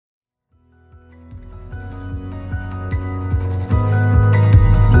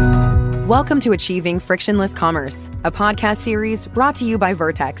Welcome to Achieving Frictionless Commerce, a podcast series brought to you by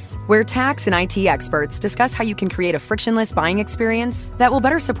Vertex, where tax and IT experts discuss how you can create a frictionless buying experience that will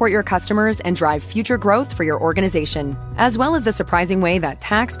better support your customers and drive future growth for your organization, as well as the surprising way that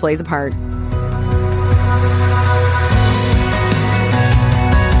tax plays a part.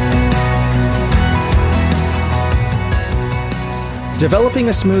 Developing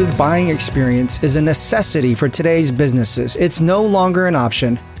a smooth buying experience is a necessity for today's businesses. It's no longer an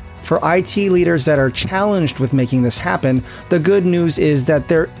option. For IT leaders that are challenged with making this happen, the good news is that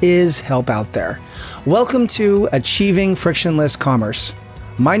there is help out there. Welcome to Achieving Frictionless Commerce.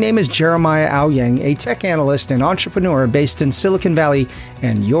 My name is Jeremiah Aoyang, a tech analyst and entrepreneur based in Silicon Valley,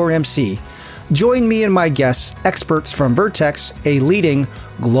 and your MC. Join me and my guests, experts from Vertex, a leading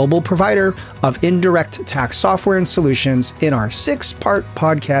global provider of indirect tax software and solutions, in our 6-part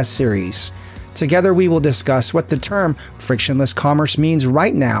podcast series. Together, we will discuss what the term frictionless commerce means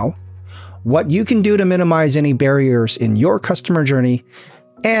right now, what you can do to minimize any barriers in your customer journey,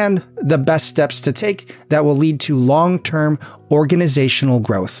 and the best steps to take that will lead to long-term organizational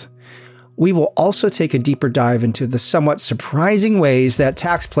growth. We will also take a deeper dive into the somewhat surprising ways that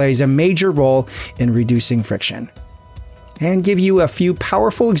tax plays a major role in reducing friction, and give you a few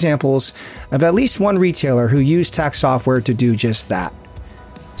powerful examples of at least one retailer who used tax software to do just that.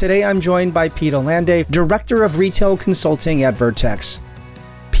 Today, I'm joined by Peter Lande, Director of Retail Consulting at Vertex.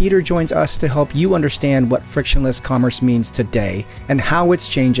 Peter joins us to help you understand what frictionless commerce means today and how it's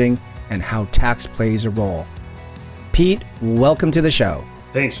changing and how tax plays a role. Pete, welcome to the show.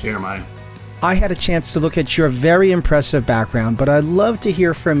 Thanks, Jeremiah. I had a chance to look at your very impressive background, but I'd love to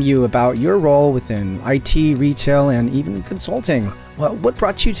hear from you about your role within IT, retail, and even consulting. Well, what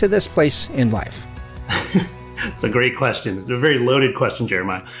brought you to this place in life? It's a great question. It's a very loaded question,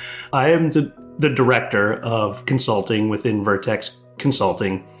 Jeremiah. I am the director of consulting within Vertex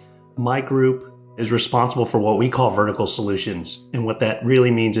Consulting. My group is responsible for what we call vertical solutions. And what that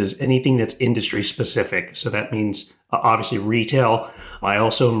really means is anything that's industry specific. So that means obviously retail. I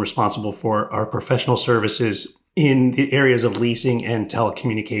also am responsible for our professional services in the areas of leasing and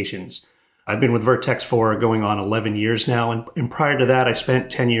telecommunications. I've been with Vertex for going on 11 years now. And prior to that, I spent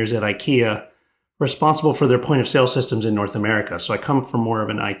 10 years at IKEA, responsible for their point of sale systems in North America. So I come from more of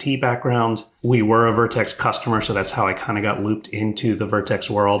an IT background. We were a Vertex customer, so that's how I kind of got looped into the Vertex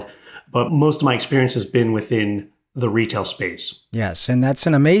world. But most of my experience has been within the retail space. Yes, and that's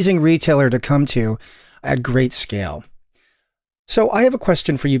an amazing retailer to come to at great scale. So I have a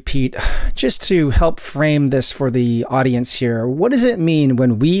question for you, Pete, just to help frame this for the audience here. What does it mean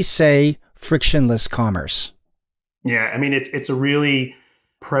when we say frictionless commerce? Yeah, I mean, it's a really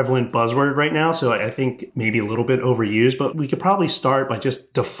prevalent buzzword right now, so I think maybe a little bit overused, but we could probably start by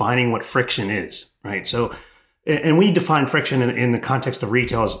just defining what friction is, right? So, and we define friction in the context of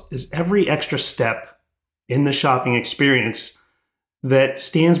retail is every extra step in the shopping experience that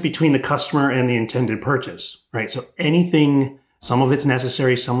stands between the customer and the intended purchase, right? So anything, some of it's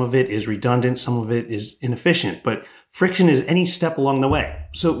necessary, some of it is redundant, some of it is inefficient, but friction is any step along the way.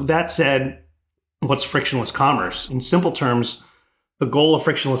 So that said, what's frictionless commerce? In simple terms, the goal of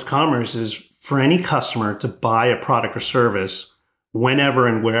frictionless commerce is for any customer to buy a product or service whenever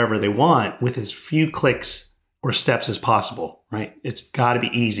and wherever they want with as few clicks or steps as possible, right? It's got to be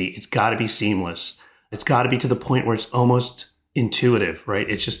easy. It's got to be seamless. It's got to be to the point where it's almost intuitive, right?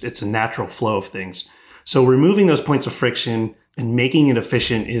 It's a natural flow of things. So removing those points of friction and making it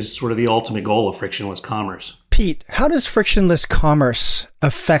efficient is sort of the ultimate goal of frictionless commerce. Pete, how does frictionless commerce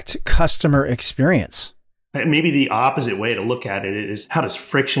affect customer experience? Maybe the opposite way to look at it is how does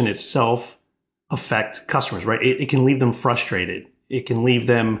friction itself affect customers, right? It can leave them frustrated. It can leave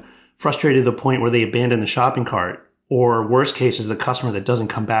them frustrated to the point where they abandon the shopping cart, or worst case is the customer that doesn't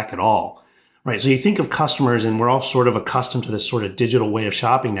come back at all, right? So you think of customers, and we're all sort of accustomed to this sort of digital way of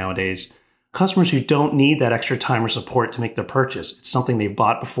shopping nowadays. Customers who don't need that extra time or support to make their purchase. It's something they've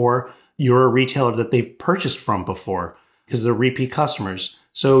bought before. You're a retailer that they've purchased from before because they're repeat customers.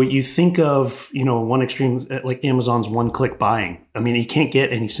 So you think of, one extreme, like Amazon's one-click buying. I mean, you can't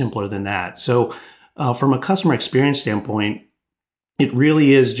get any simpler than that. So from a customer experience standpoint, it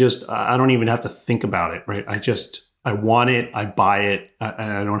really is just, I don't even have to think about it, right? I want it, I buy it,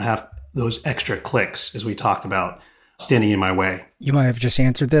 and I don't have those extra clicks, as we talked about, standing in my way. You might have just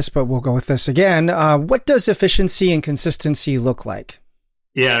answered this, but we'll go with this again. What does efficiency and consistency look like?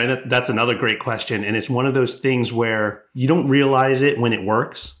 Yeah, and that's another great question. And it's one of those things where you don't realize it when it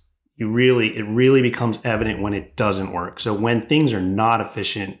works. It really becomes evident when it doesn't work. So when things are not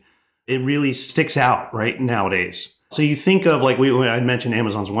efficient, it really sticks out right nowadays. So you think of, like I mentioned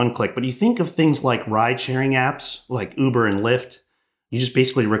Amazon's one-click, but you think of things like ride-sharing apps like Uber and Lyft, You just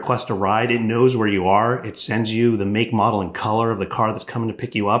basically request a ride. It knows where you are. It sends you the make, model, and color of the car that's coming to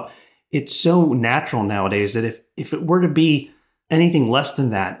pick you up. It's so natural nowadays that if it were to be anything less than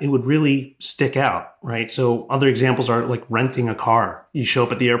that, it would really stick out, right? So other examples are like renting a car. You show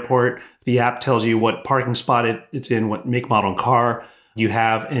up at the airport, the app tells you what parking spot it's in, what make, model, and car you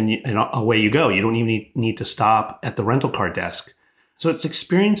have, and away you go. You don't even need to stop at the rental car desk. So it's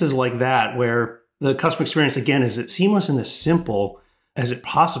experiences like that where the customer experience, again, is as seamless and as simple as it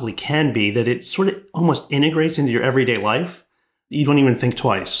possibly can be, that it sort of almost integrates into your everyday life. You don't even think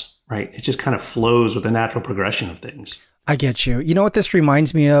twice, right? It just kind of flows with the natural progression of things. I get you. You know what this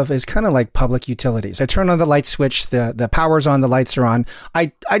reminds me of is kind of like public utilities. I turn on the light switch, the power's on, the lights are on.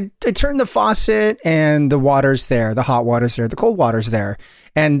 I turn the faucet and the water's there, the hot water's there, the cold water's there.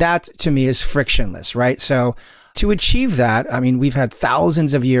 And that to me is frictionless, right? So to achieve that, I mean, we've had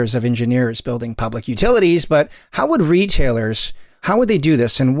thousands of years of engineers building public utilities, but how would they do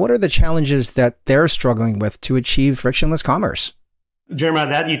this? And what are the challenges that they're struggling with to achieve frictionless commerce? Jeremiah,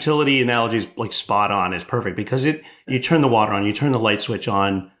 that utility analogy is like spot on. It's perfect because you turn the water on, you turn the light switch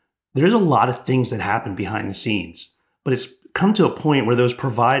on. There's a lot of things that happen behind the scenes, but it's come to a point where those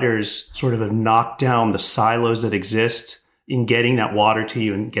providers sort of have knocked down the silos that exist in getting that water to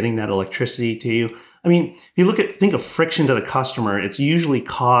you and getting that electricity to you. I mean, if you think of friction to the customer, it's usually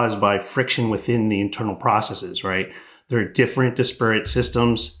caused by friction within the internal processes, right? There are different disparate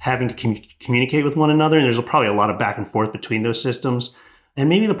systems having to communicate with one another, and there's probably a lot of back and forth between those systems. And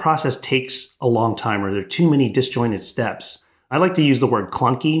maybe the process takes a long time, or there are too many disjointed steps. I like to use the word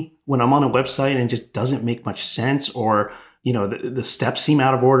clunky when I'm on a website and it just doesn't make much sense, or the steps seem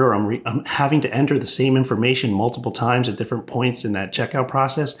out of order. I'm having to enter the same information multiple times at different points in that checkout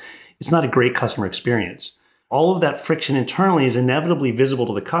process. It's not a great customer experience. All of that friction internally is inevitably visible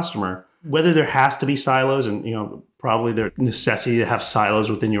to the customer, whether there has to be silos and, probably there's necessity to have silos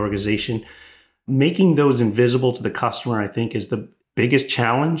within the organization. Making those invisible to the customer, I think, is the biggest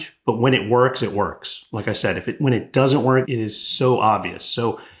challenge. But when it works, it works. Like I said, when it doesn't work, it is so obvious.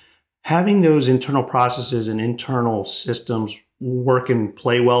 So having those internal processes and internal systems work and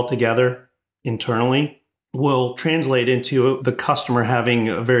play well together internally will translate into the customer having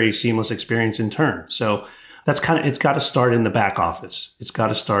a very seamless experience in turn. So it's got to start in the back office. It's got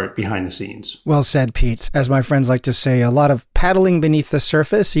to start behind the scenes. Well said, Pete. As my friends like to say, a lot of paddling beneath the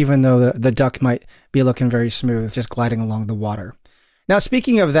surface, even though the duck might be looking very smooth, just gliding along the water. Now,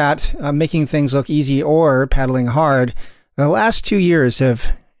 speaking of that, making things look easy or paddling hard, the last 2 years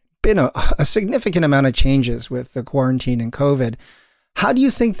have been a significant amount of changes with the quarantine and COVID. How do you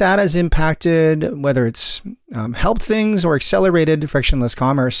think that has impacted, whether it's helped things or accelerated frictionless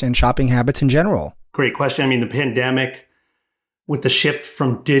commerce and shopping habits in general? Great question. I mean, the pandemic, with the shift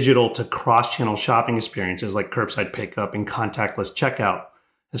from digital to cross-channel shopping experiences like curbside pickup and contactless checkout,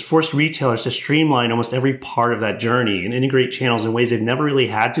 has forced retailers to streamline almost every part of that journey and integrate channels in ways they've never really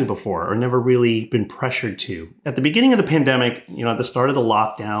had to before or never really been pressured to. At the beginning of the pandemic, at the start of the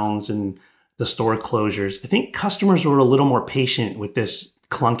lockdowns and the store closures, I think customers were a little more patient with this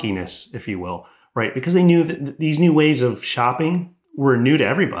clunkiness, if you will, right? Because they knew that these new ways of shopping were new to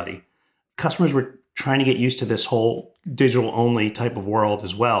everybody. Customers were trying to get used to this whole digital only type of world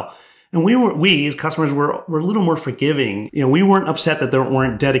as well. And we as customers were a little more forgiving. We weren't upset that there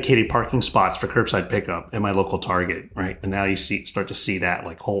weren't dedicated parking spots for curbside pickup at my local Target, right? And now you start to see that,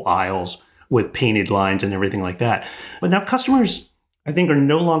 like whole aisles with painted lines and everything like that. But now customers, I think, are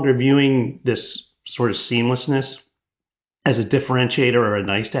no longer viewing this sort of seamlessness as a differentiator or a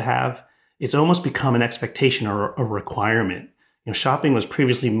nice to have. It's almost become an expectation or a requirement. Shopping was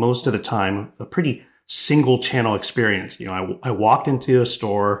previously most of the time a pretty single channel experience. I walked into a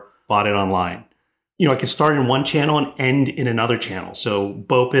store, bought it online. I could start in one channel and end in another channel. So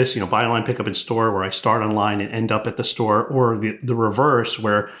BOPIS, buy online, pick up in store, where I start online and end up at the store, or the reverse,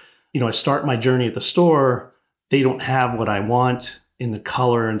 where, I start my journey at the store. They don't have what I want in the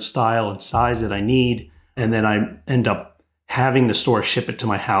color and style and size that I need. And then I end up having the store ship it to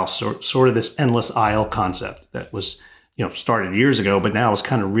my house, or sort of this endless aisle concept that was, started years ago, but now has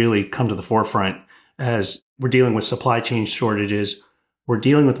kind of really come to the forefront as we're dealing with supply chain shortages. We're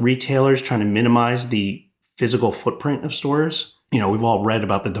dealing with retailers trying to minimize the physical footprint of stores. We've all read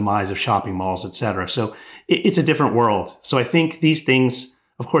about the demise of shopping malls, et cetera. So it's a different world. So I think these things,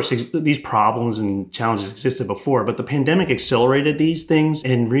 of course, these problems and challenges existed before, but the pandemic accelerated these things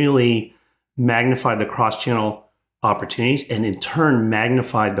and really magnified the cross-channel opportunities and in turn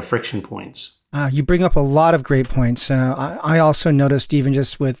magnified the friction points. You bring up a lot of great points. I also noticed even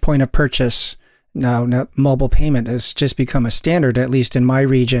just with point of purchase Now, mobile payment has just become a standard, at least in my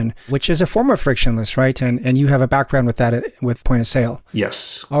region, which is a form of frictionless, right? And you have a background with that with point of sale.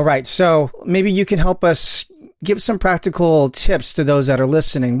 Yes. All right. So maybe you can help us give some practical tips to those that are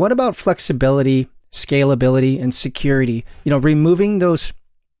listening. What about flexibility, scalability, and security? Removing those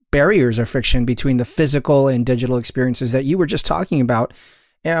barriers or friction between the physical and digital experiences that you were just talking about.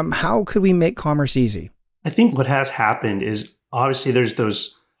 How could we make commerce easy? I think what has happened is obviously there's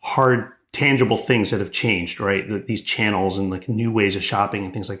those hard, tangible things that have changed, right? These channels and like new ways of shopping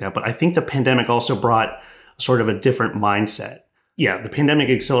and things like that. But I think the pandemic also brought sort of a different mindset. Yeah, the pandemic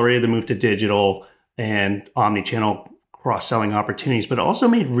accelerated the move to digital and omni-channel cross-selling opportunities, but it also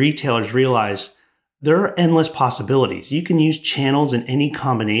made retailers realize there are endless possibilities. You can use channels in any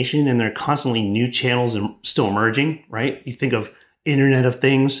combination, and there are constantly new channels and still emerging, right? You think of Internet of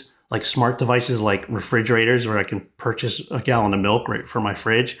Things, like smart devices like refrigerators, where I can purchase a gallon of milk right for my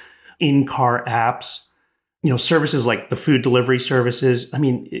fridge, in-car apps, services like the food delivery services. I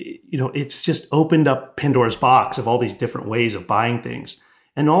mean, it's just opened up Pandora's box of all these different ways of buying things.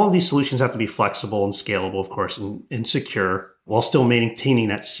 And all of these solutions have to be flexible and scalable, of course, and secure, while still maintaining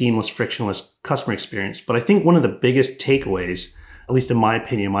that seamless, frictionless customer experience. But I think one of the biggest takeaways, at least in my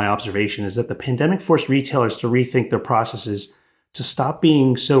opinion, my observation, is that the pandemic forced retailers to rethink their processes, to stop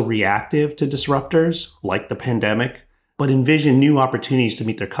being so reactive to disruptors like the pandemic, but envision new opportunities to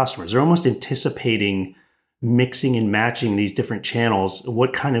meet their customers. They're almost anticipating mixing and matching these different channels.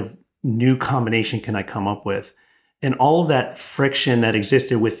 What kind of new combination can I come up with? And all of that friction that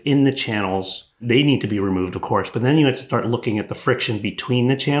existed within the channels, they need to be removed, of course. But then you have to start looking at the friction between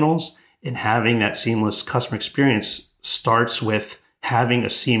the channels, and having that seamless customer experience starts with having a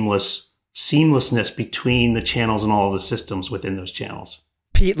seamlessness between the channels and all of the systems within those channels.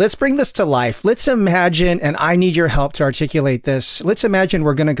 Pete, let's bring this to life. Let's imagine, and I need your help to articulate this. Let's imagine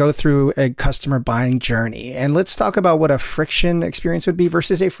we're going to go through a customer buying journey, and let's talk about what a friction experience would be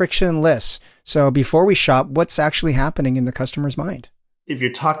versus a frictionless. So before we shop, what's actually happening in the customer's mind? If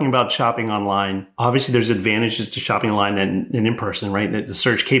you're talking about shopping online, obviously there's advantages to shopping online than in person, right? The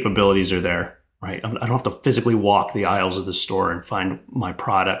search capabilities are there, right? I don't have to physically walk the aisles of the store and find my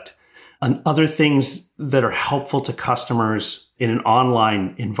product. And other things that are helpful to customers in an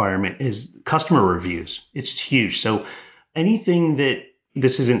online environment is customer reviews. It's huge. So anything that,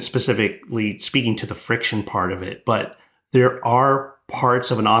 this isn't specifically speaking to the friction part of it, but there are parts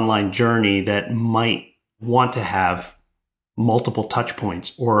of an online journey that might want to have multiple touch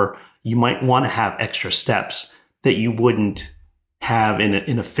points, or you might want to have extra steps that you wouldn't have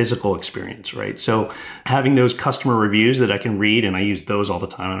in a physical experience, right? So having those customer reviews that I can read, and I use those all the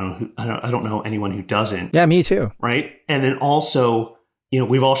time. I don't know anyone who doesn't. Yeah, me too. Right. And then also,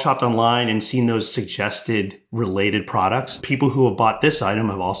 we've all shopped online and seen those suggested related products. People who have bought this item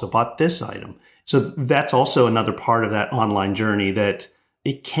have also bought this item. So that's also another part of that online journey that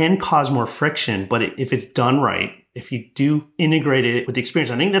it can cause more friction, but if it's done right, if you do integrate it with the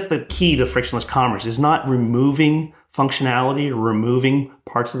experience, I think that's the key to frictionless commerce, is not removing functionality or removing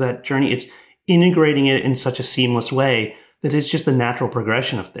parts of that journey. It's integrating it in such a seamless way that it's just a natural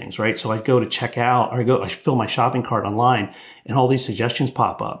progression of things, right? So I go to check out, or I fill my shopping cart online, and all these suggestions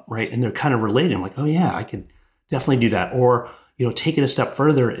pop up, right? And they're kind of related. I'm like, oh yeah, I could definitely do that. Or, take it a step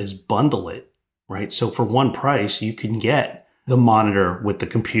further is bundle it, right? So for one price, you can get the monitor with the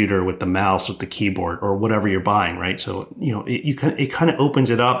computer, with the mouse, with the keyboard, or whatever you're buying, right? So, it kind of opens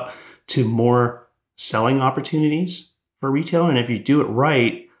it up to more selling opportunities for a retailer. And if you do it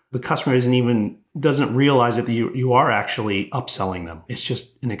right, the customer doesn't realize that you are actually upselling them. It's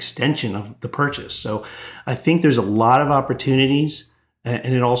just an extension of the purchase. So I think there's a lot of opportunities,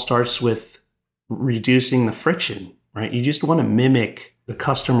 and it all starts with reducing the friction, right? You just want to mimic the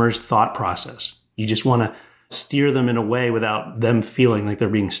customer's thought process. You just want to steer them in a way without them feeling like they're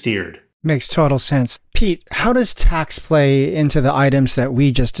being steered. Makes total sense. Pete, how does tax play into the items that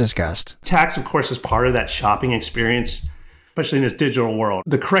we just discussed? Tax, of course, is part of that shopping experience, especially in this digital world.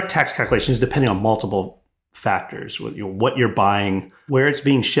 The correct tax calculation is depending on multiple factors. What you're buying, where it's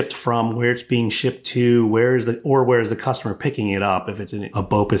being shipped from, where it's being shipped to, where is the customer picking it up if it's in a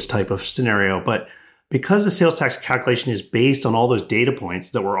BOPUS type of scenario. But because the sales tax calculation is based on all those data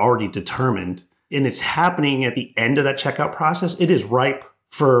points that were already determined, and it's happening at the end of that checkout process, it is ripe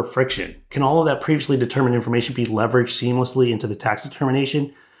for friction. Can all of that previously determined information be leveraged seamlessly into the tax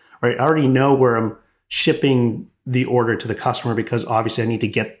determination? Right? I already know where I'm shipping the order to the customer, because obviously I need to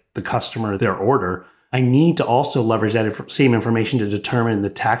get the customer their order. I need to also leverage that same information to determine the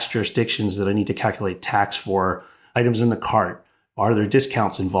tax jurisdictions that I need to calculate tax for, items in the cart. Are there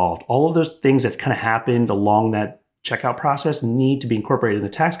discounts involved? All of those things that kind of happened along that checkout process need to be incorporated in the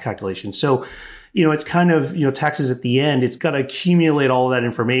tax calculation. So it's kind of, taxes at the end. It's got to accumulate all of that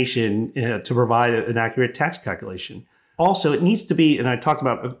information to provide an accurate tax calculation. Also, it needs to be, and I talked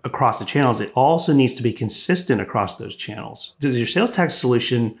about across the channels, it also needs to be consistent across those channels. Does your sales tax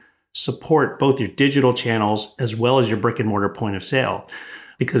solution support both your digital channels as well as your brick and mortar point of sale?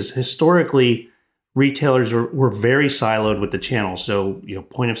 Because historically, retailers were very siloed with the channel. So,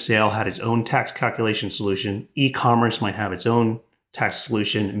 point of sale had its own tax calculation solution. E-commerce might have its own tax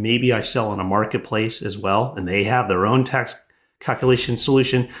solution. Maybe I sell on a marketplace as well, and they have their own tax calculation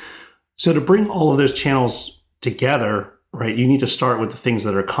solution. So to bring all of those channels together, right, you need to start with the things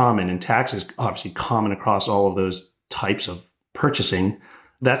that are common, and tax is obviously common across all of those types of purchasing.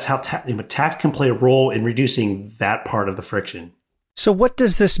 That's how tax can play a role in reducing that part of the friction. So what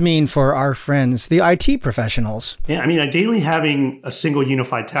does this mean for our friends, the IT professionals? Yeah, ideally having a single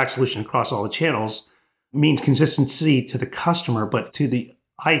unified tax solution across all the channels means consistency to the customer, but to the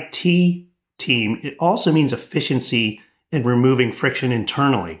IT team, it also means efficiency in removing friction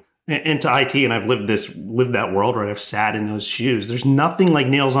internally. And to IT, and I've lived that world, right? I've sat in those shoes. There's nothing like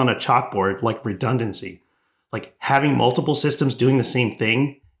nails on a chalkboard like redundancy. Like having multiple systems doing the same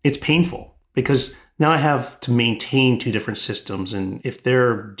thing, it's painful because now I have to maintain two different systems. And if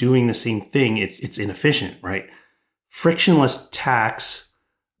they're doing the same thing, it's inefficient, right? Frictionless tax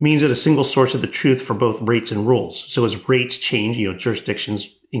means that a single source of the truth for both rates and rules. So as rates change, jurisdictions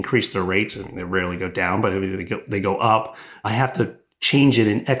increase their rates, and they rarely go down, but they go up. I have to change it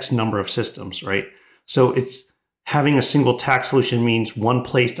in X number of systems, right? So it's having a single tax solution means one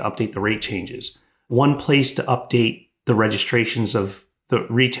place to update the rate changes, one place to update the registrations of the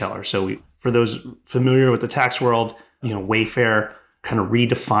retailer. So for those familiar with the tax world, Wayfair kind of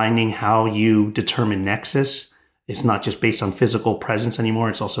redefining how you determine nexus. It's not just based on physical presence anymore.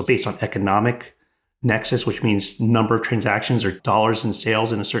 It's also based on economic nexus, which means number of transactions or dollars in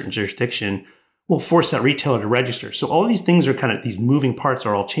sales in a certain jurisdiction will force that retailer to register. So all of these things are kind of, these moving parts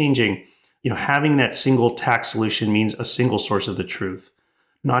are all changing. Having that single tax solution means a single source of the truth,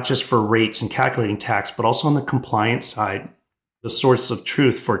 not just for rates and calculating tax, but also on the compliance side, the source of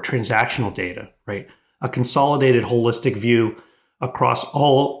truth for transactional data, right? A consolidated holistic view across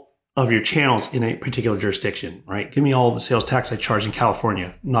all of your channels in a particular jurisdiction, right? Give me all of the sales tax I charge in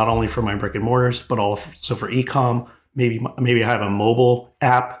California, not only for my brick and mortars, but also for e-com. Maybe I have a mobile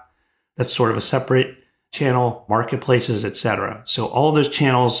app that's sort of a separate channel, marketplaces, et cetera. So all of those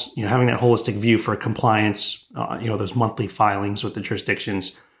channels, having that holistic view for compliance, those monthly filings with the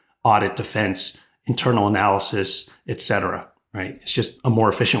jurisdictions, audit, defense, internal analysis, et cetera, right? It's just a more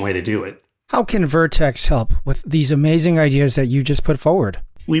efficient way to do it. How can Vertex help with these amazing ideas that you just put forward?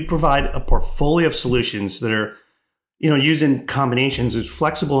 We provide a portfolio of solutions that are, used in combinations. It's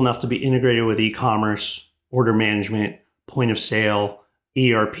flexible enough to be integrated with e-commerce, order management, point of sale,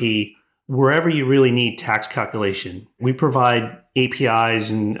 ERP, wherever you really need tax calculation. We provide APIs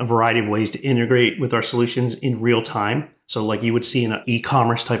and a variety of ways to integrate with our solutions in real time. So like you would see in an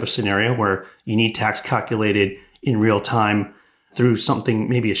e-commerce type of scenario where you need tax calculated in real time through something,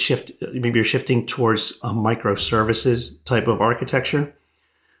 maybe you're shifting towards a microservices type of architecture.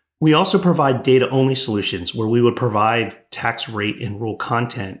 We also provide data-only solutions where we would provide tax rate and rule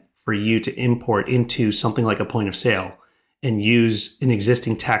content for you to import into something like a point of sale and use an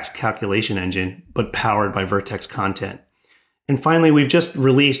existing tax calculation engine, but powered by Vertex content. And finally, we've just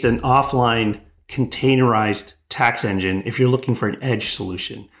released an offline containerized tax engine if you're looking for an edge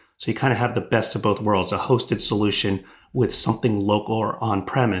solution. So you kind of have the best of both worlds, a hosted solution with something local or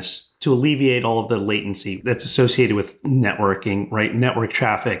on-premise to alleviate all of the latency that's associated with networking, right? Network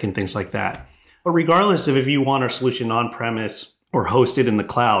traffic and things like that. But regardless of if you want our solution on-premise or hosted in the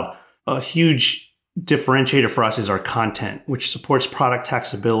cloud, a huge differentiator for us is our content, which supports product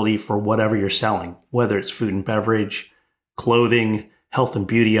taxability for whatever you're selling, whether it's food and beverage, clothing, health and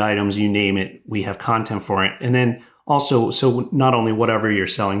beauty items, you name it, we have content for it. And then also, so not only whatever you're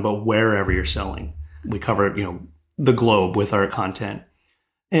selling, but wherever you're selling. We cover, the globe with our content.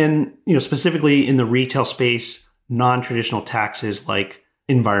 And, specifically in the retail space, non-traditional taxes like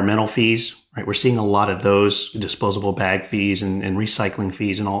environmental fees, right? We're seeing a lot of those, disposable bag fees and recycling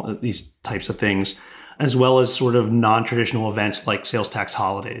fees and all these types of things, as well as sort of non-traditional events like sales tax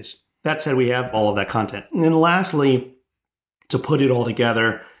holidays. That said, we have all of that content. And then lastly, to put it all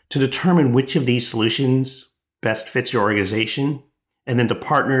together, to determine which of these solutions best fits your organization, and then to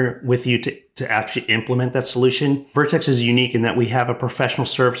partner with you to actually implement that solution. Vertex is unique in that we have a professional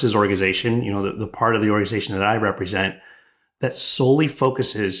services organization, the part of the organization that I represent, that solely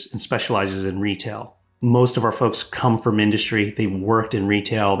focuses and specializes in retail. Most of our folks come from industry. They've worked in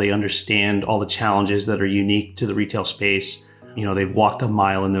retail. They understand all the challenges that are unique to the retail space. they've walked a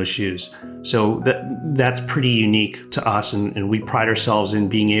mile in those shoes. So that's pretty unique to us. And we pride ourselves in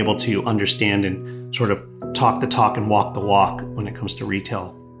being able to understand and sort of talk the talk and walk the walk when it comes to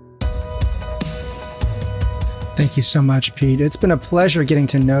retail. Thank you so much, Pete. It's been a pleasure getting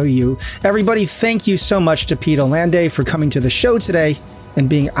to know you. Everybody, thank you so much to Pete Olande for coming to the show today and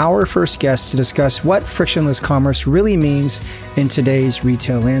being our first guest to discuss what frictionless commerce really means in today's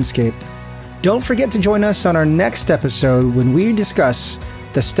retail landscape. Don't forget to join us on our next episode when we discuss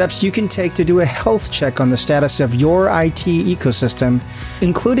the steps you can take to do a health check on the status of your IT ecosystem,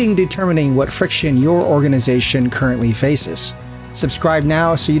 including determining what friction your organization currently faces. Subscribe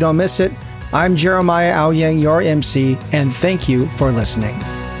now so you don't miss it. I'm Jeremiah Aoyang, your MC, and thank you for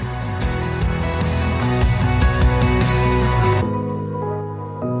listening.